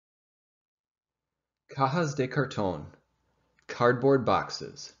Cajas de cartón, Cardboard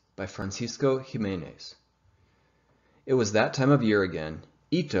Boxes, by Francisco Jiménez. It was that time of year again.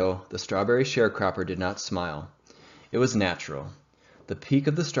 Ito, the strawberry sharecropper, did not smile. It was natural. The peak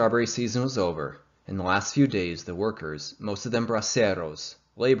of the strawberry season was over. In the last few days, the workers, most of them braceros,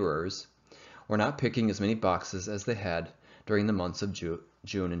 laborers, were not picking as many boxes as they had during the months of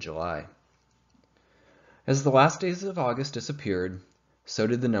June and July. As the last days of August disappeared, so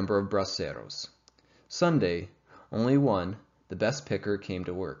did the number of braceros. Sunday, only one, the best picker, came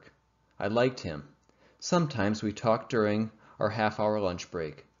to work. I liked him. Sometimes we talked during our half-hour lunch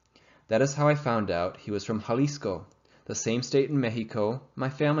break. That is how I found out he was from Jalisco, the same state in Mexico my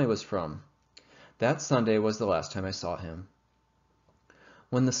family was from. That Sunday was the last time I saw him.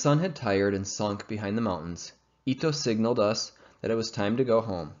 When the sun had tired and sunk behind the mountains, Ito signaled us that it was time to go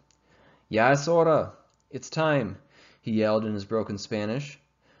home. "Ya es hora! It's time!" he yelled in his broken Spanish.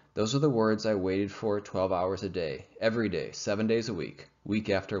 Those are the words I waited for 12 hours a day, every day, 7 days a week, week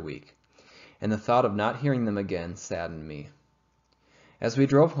after week. And the thought of not hearing them again saddened me. As we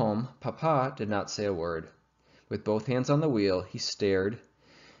drove home, Papa did not say a word. With both hands on the wheel, he stared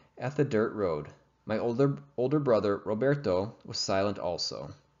at the dirt road. My older brother, Roberto, was silent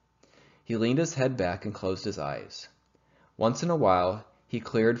also. He leaned his head back and closed his eyes. Once in a while, he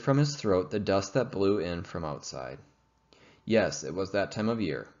cleared from his throat the dust that blew in from outside. Yes, it was that time of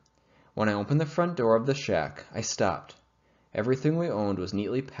year. When I opened the front door of the shack, I stopped. Everything we owned was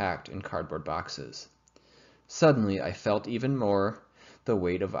neatly packed in cardboard boxes. Suddenly, I felt even more the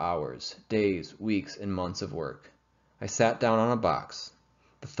weight of hours, days, weeks, and months of work. I sat down on a box.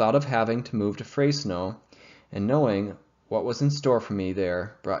 The thought of having to move to Fresno and knowing what was in store for me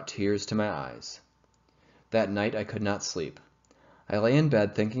there brought tears to my eyes. That night, I could not sleep. I lay in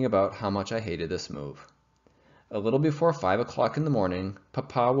bed thinking about how much I hated this move. A little before 5 o'clock in the morning,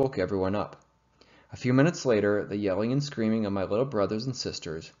 Papa woke everyone up. A few minutes later, the yelling and screaming of my little brothers and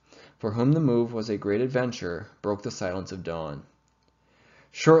sisters, for whom the move was a great adventure, broke the silence of dawn.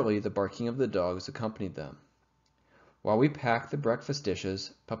 Shortly, the barking of the dogs accompanied them. While we packed the breakfast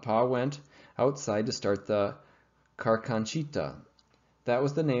dishes, Papa went outside to start the carcanchita. That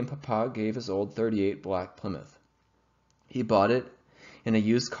was the name Papa gave his old '38 black Plymouth. He bought it in a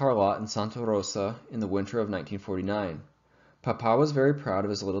used car lot in Santa Rosa in the winter of 1949. Papa was very proud of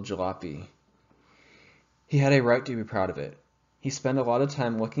his little jalopy. He had a right to be proud of it. He spent a lot of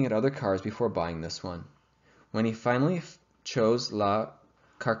time looking at other cars before buying this one. When he finally chose La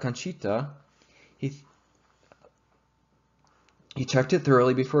Carcanchita, he checked it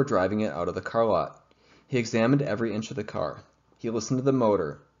thoroughly before driving it out of the car lot. He examined every inch of the car. He listened to the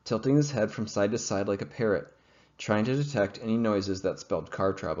motor, tilting his head from side to side like a parrot, trying to detect any noises that spelled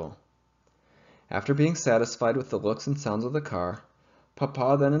car trouble. After being satisfied with the looks and sounds of the car,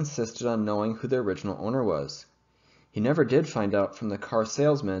 Papa then insisted on knowing who the original owner was. He never did find out from the car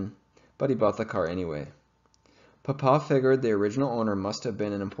salesman, but he bought the car anyway. Papa figured the original owner must have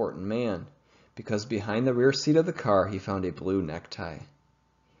been an important man, because behind the rear seat of the car he found a blue necktie.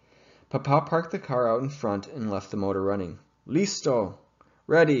 Papa parked the car out in front and left the motor running. "Listo!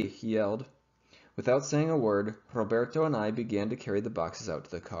 Ready!" he yelled. Without saying a word, Roberto and I began to carry the boxes out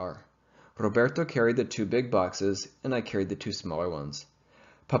to the car. Roberto carried the 2 big boxes, and I carried the 2 smaller ones.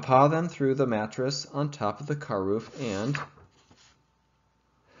 Papa then threw the mattress on top of the car roof and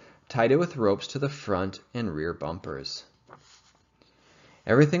tied it with ropes to the front and rear bumpers.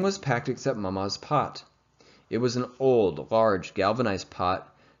 Everything was packed except Mama's pot. It was an old, large, galvanized pot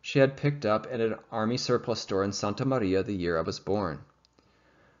she had picked up at an army surplus store in Santa Maria the year I was born.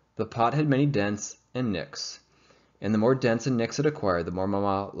 The pot had many dents and nicks, and the more dents and nicks it acquired, the more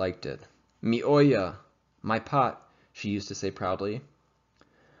Mama liked it. "Mi olla," my pot, she used to say proudly.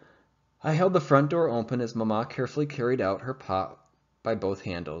 I held the front door open as Mama carefully carried out her pot by both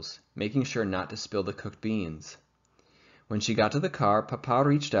handles, making sure not to spill the cooked beans. When she got to the car, Papa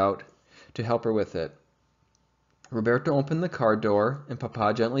reached out to help her with it. Roberto opened the car door, and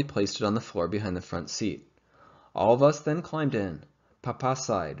Papa gently placed it on the floor behind the front seat. All of us then climbed in. Papa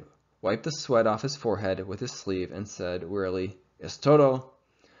sighed, wiped the sweat off his forehead with his sleeve, and said wearily, "Es todo."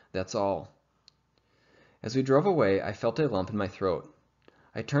 That's all. As we drove away, I felt a lump in my throat.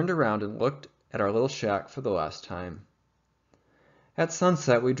 I turned around and looked at our little shack for the last time. At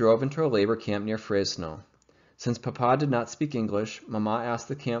sunset, we drove into a labor camp near Fresno. Since Papa did not speak English, Mama asked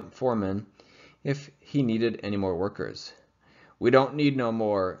the camp foreman if he needed any more workers. "We don't need no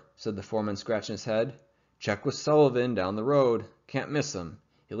more," said the foreman, scratching his head. "Check with Sullivan down the road. Can't miss him.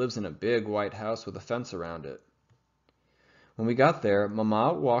 He lives in a big white house with a fence around it." When we got there,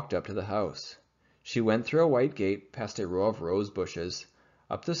 Mama walked up to the house. She went through a white gate, past a row of rose bushes,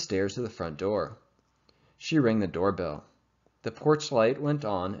 up the stairs to the front door. She rang the doorbell. The porch light went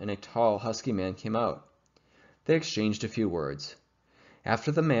on and a tall, husky man came out. They exchanged a few words.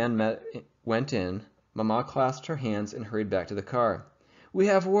 After the man went in, Mama clasped her hands and hurried back to the car. "We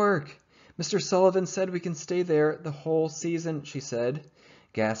have work! Mr. Sullivan said we can stay there the whole season," she said,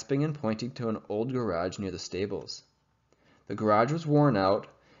 gasping and pointing to an old garage near the stables. The garage was worn out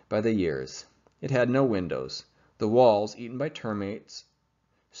by the years. It had no windows. The walls, eaten by termites,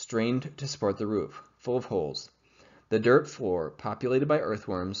 strained to support the roof, full of holes. The dirt floor, populated by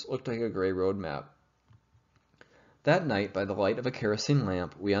earthworms, looked like a gray road map. That night, by the light of a kerosene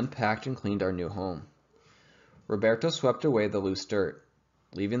lamp, we unpacked and cleaned our new home. Roberto swept away the loose dirt,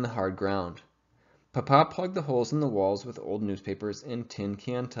 leaving the hard ground. Papa plugged the holes in the walls with old newspapers and tin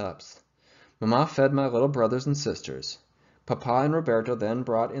can tops. Mama fed my little brothers and sisters. Papa and Roberto then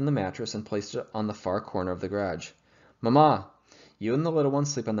brought in the mattress and placed it on the far corner of the garage. "Mama, you and the little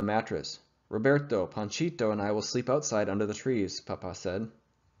ones sleep on the mattress. Roberto, Panchito, and I will sleep outside under the trees," Papa said.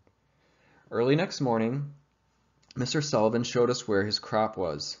 Early next morning, Mr. Sullivan showed us where his crop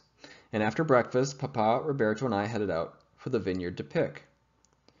was, and after breakfast, Papa, Roberto, and I headed out for the vineyard to pick.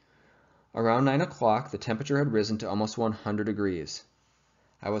 Around 9 o'clock, the temperature had risen to almost 100 degrees.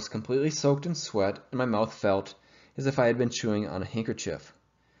 I was completely soaked in sweat, and my mouth felt as if I had been chewing on a handkerchief.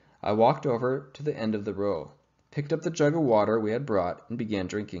 I walked over to the end of the row, picked up the jug of water we had brought, and began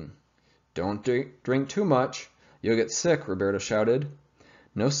drinking. "Don't drink too much. You'll get sick," Roberto shouted.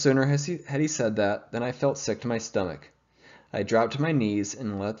 No sooner had he said that than I felt sick to my stomach. I dropped to my knees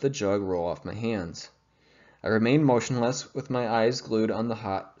and let the jug roll off my hands. I remained motionless with my eyes glued on the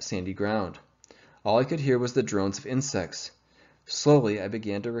hot, sandy ground. All I could hear was the drones of insects. Slowly, I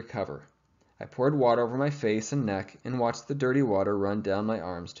began to recover. I poured water over my face and neck and watched the dirty water run down my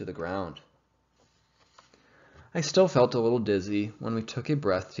arms to the ground. I still felt a little dizzy when we took a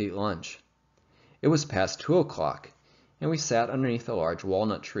breath to eat lunch. It was past 2 o'clock, and we sat underneath a large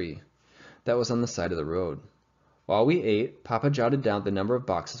walnut tree that was on the side of the road. While we ate, Papa jotted down the number of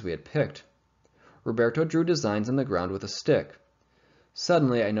boxes we had picked. Roberto drew designs on the ground with a stick.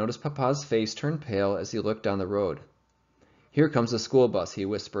 Suddenly, I noticed Papa's face turn pale as he looked down the road. "Here comes the school bus," he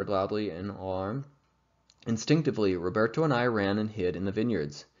whispered loudly in alarm. Instinctively, Roberto and I ran and hid in the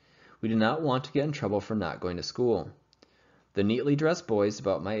vineyards. We did not want to get in trouble for not going to school. The neatly dressed boys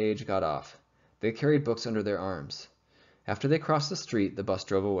about my age got off. They carried books under their arms. After they crossed the street, the bus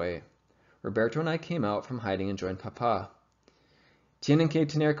drove away. Roberto and I came out from hiding and joined Papa. "Tienen que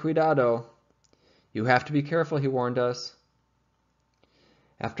tener cuidado." "You have to be careful," he warned us.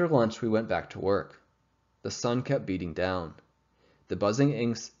 After lunch, we went back to work. The sun kept beating down. The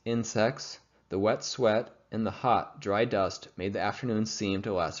buzzing insects, the wet sweat, and the hot, dry dust made the afternoon seem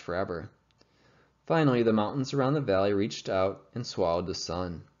to last forever. Finally, the mountains around the valley reached out and swallowed the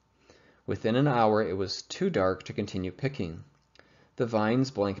sun. Within an hour, it was too dark to continue picking. The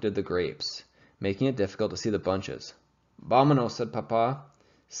vines blanketed the grapes, making it difficult to see the bunches. "Vámonos," said Papa,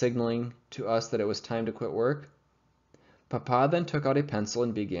 signaling to us that it was time to quit work. Papa then took out a pencil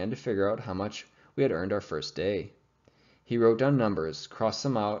and began to figure out how much we had earned our first day. He wrote down numbers, crossed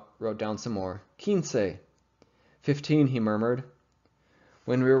them out, wrote down some more. "15." "15," he murmured.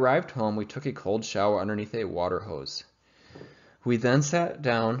 When we arrived home, we took a cold shower underneath a water hose. We then sat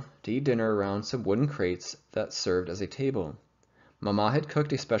down to eat dinner around some wooden crates that served as a table. Mama had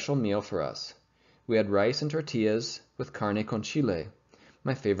cooked a special meal for us. We had rice and tortillas with carne con chile,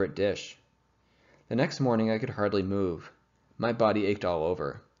 my favorite dish. The next morning I could hardly move. My body ached all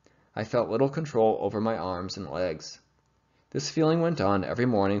over. I felt little control over my arms and legs. This feeling went on every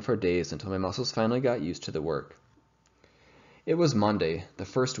morning for days until my muscles finally got used to the work. It was Monday, the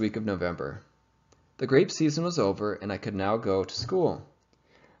first week of November. The grape season was over, and I could now go to school.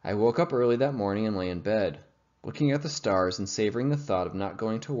 I woke up early that morning and lay in bed, looking at the stars and savoring the thought of not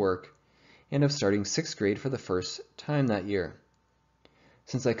going to work and of starting 6th grade for the first time that year.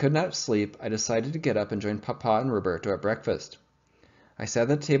 Since I could not sleep, I decided to get up and join Papa and Roberto at breakfast. I sat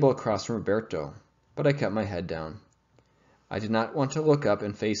at the table across from Roberto, but I kept my head down. I did not want to look up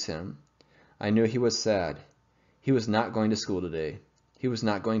and face him. I knew he was sad. He was not going to school today. He was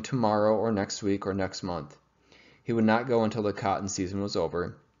not going tomorrow or next week or next month. He would not go until the cotton season was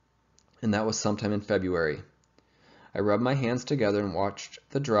over, and that was sometime in February. I rubbed my hands together and watched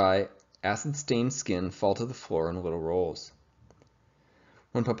the dry, acid-stained skin fall to the floor in little rolls.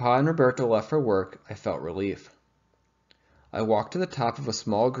 When Papa and Roberto left for work, I felt relief. I walked to the top of a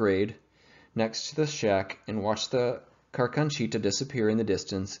small grade next to the shack and watched the carcanchita disappear in the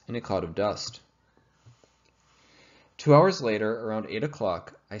distance in a cloud of dust. 2 hours later, around 8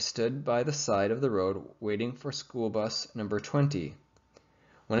 o'clock, I stood by the side of the road waiting for school bus number 20.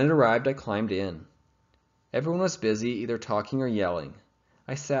 When it arrived, I climbed in. Everyone was busy, either talking or yelling.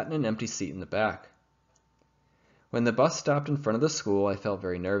 I sat in an empty seat in the back. When the bus stopped in front of the school, I felt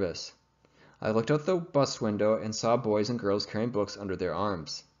very nervous. I looked out the bus window and saw boys and girls carrying books under their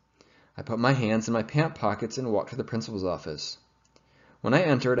arms. I put my hands in my pant pockets and walked to the principal's office. When I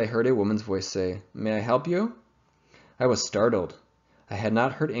entered, I heard a woman's voice say, "May I help you?" I was startled. I had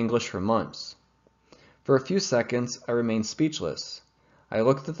not heard English for months. For a few seconds, I remained speechless. I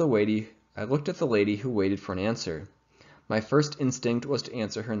looked at the lady who waited for an answer. My first instinct was to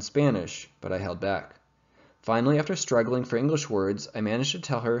answer her in Spanish, but I held back. Finally, after struggling for English words, I managed to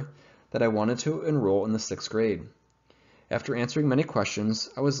tell her that I wanted to enroll in the 6th grade. After answering many questions,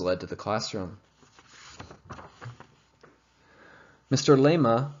 I was led to the classroom. Mr.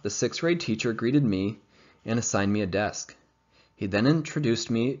 Lema, the 6th grade teacher, greeted me and assigned me a desk. He then introduced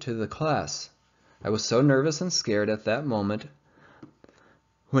me to the class. I was so nervous and scared at that moment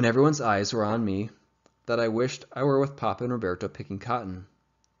when everyone's eyes were on me that I wished I were with Papa and Roberto picking cotton.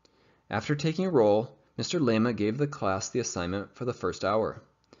 After taking roll, Mr. Lema gave the class the assignment for the first hour.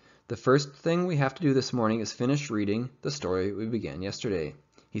 "The first thing we have to do this morning is finish reading the story we began yesterday,"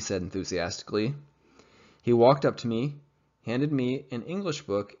 he said enthusiastically. He walked up to me, handed me an English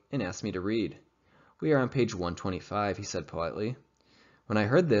book, and asked me to read. "We are on page 125, he said politely. When I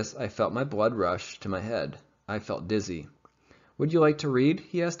heard this, I felt my blood rush to my head. I felt dizzy. "Would you like to read?"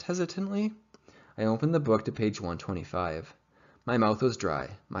 he asked hesitantly. I opened the book to page 125. My mouth was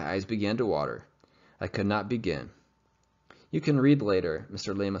dry. My eyes began to water. I could not begin. "You can read later,"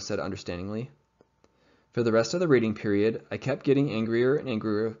 Mr. Lema said understandingly. For the rest of the reading period, I kept getting angrier and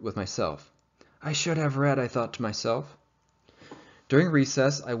angrier with myself. I should have read, I thought to myself. During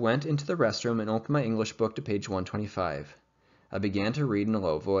recess, I went into the restroom and opened my English book to page 125. I began to read in a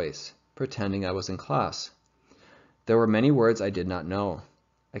low voice, pretending I was in class. There were many words I did not know.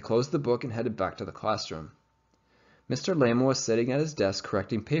 I closed the book and headed back to the classroom. Mr. Lema was sitting at his desk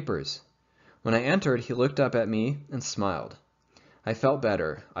correcting papers. When I entered, he looked up at me and smiled. I felt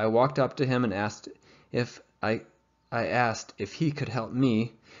better. I walked up to him and asked if he could help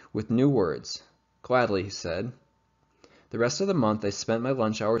me with new words. "Gladly," he said. The rest of the month I spent my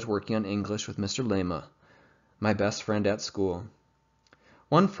lunch hours working on English with Mr. Lema, my best friend at school.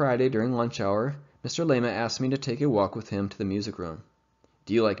 One Friday during lunch hour, Mr. Lema asked me to take a walk with him to the music room.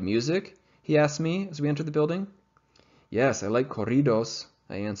 "Do you like music?" he asked me as we entered the building. "Yes, I like corridos,"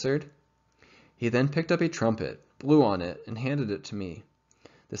 I answered. He then picked up a trumpet, blew on it, and handed it to me.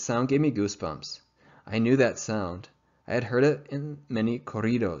 The sound gave me goosebumps. I knew that sound. I had heard it in many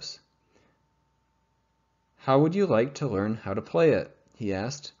corridos. "How would you like to learn how to play it?" he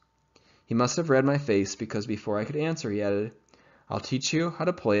asked. He must have read my face because before I could answer, he added, "I'll teach you how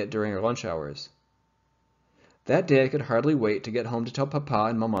to play it during our lunch hours." That day I could hardly wait to get home to tell Papa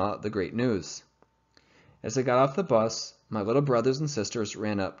and Mama the great news. As I got off the bus, my little brothers and sisters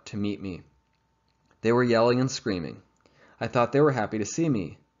ran up to meet me. They were yelling and screaming. I thought they were happy to see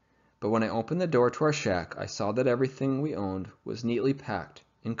me, but when I opened the door to our shack, I saw that everything we owned was neatly packed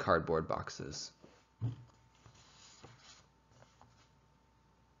in cardboard boxes.